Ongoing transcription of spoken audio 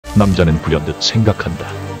남자는 불현듯 생각한다.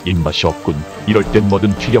 입맛이 없군. 이럴 땐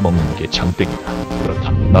뭐든 튀겨 먹는 게 장땡이다.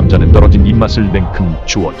 그렇다. 남자는 떨어진 입맛을 냉큼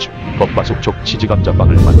주워줄 겉바속촉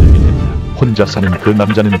치즈감자빵을 만들게 된다. 혼자 사는 그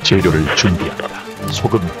남자는 재료를 준비한다.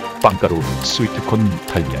 소금, 빵가루, 스위트콘,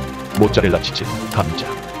 달걀, 모짜렐라치즈, 감자,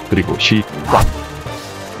 그리고 식빵.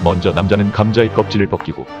 먼저 남자는 감자의 껍질을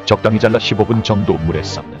벗기고 적당히 잘라 15분 정도 물에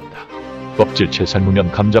삶는다. 껍질 채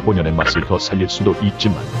삶으면 감자 본연의 맛을 더 살릴 수도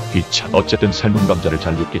있지만 귀찮. 어쨌든 삶은 감자를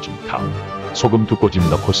잘 으깨준 다음 소금 2꼬집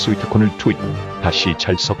넣고 스위트콘을 투입. 다시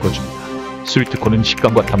잘 섞어준다. 스위트콘은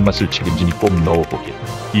식감과 단맛을 책임지니 꼭 넣어보길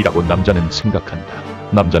이라고 남자는 생각한다.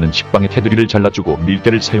 남자는 식빵의 테두리를 잘라주고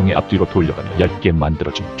밀대를 사용해 앞뒤로 돌려가며 얇게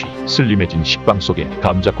만들어준 뒤 슬림해진 식빵 속에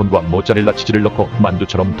감자콘과 모짜렐라 치즈를 넣고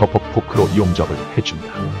만두처럼 덮어 포크로 용접을 해준다.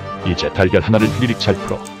 이제 달걀 하나를 휘리릭 잘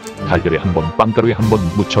풀어 달걀에 한 번, 빵가루에 한 번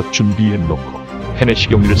묻혀 준비해 놓고 팬에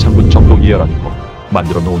식용유를 3분 정도 예열한 후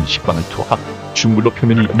만들어 놓은 식빵을 투하. 중불로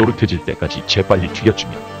표면이 노릇해질 때까지 재빨리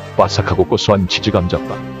튀겨주면 바삭하고 고소한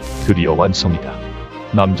치즈감자빵 드디어 완성이다.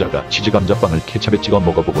 남자가 치즈감자빵을 케찹에 찍어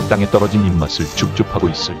먹어보고 땅에 떨어진 입맛을 줍줍하고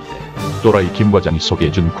있을 때 또라이 김과장이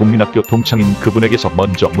소개해준 국민학교 동창인 그분에게서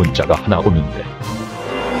먼저 문자가 하나 오는데,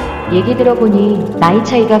 얘기 들어보니 나이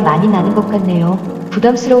차이가 많이 나는 것 같네요.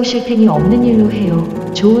 부담스러우실 테니 없는 일로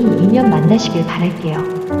해요. 좋은 인연 만나시길 바랄게요.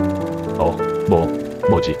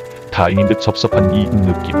 뭐지? 다행인 듯 섭섭한 이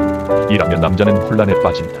느낌은. 이라며 남자는 혼란에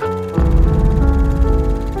빠진다.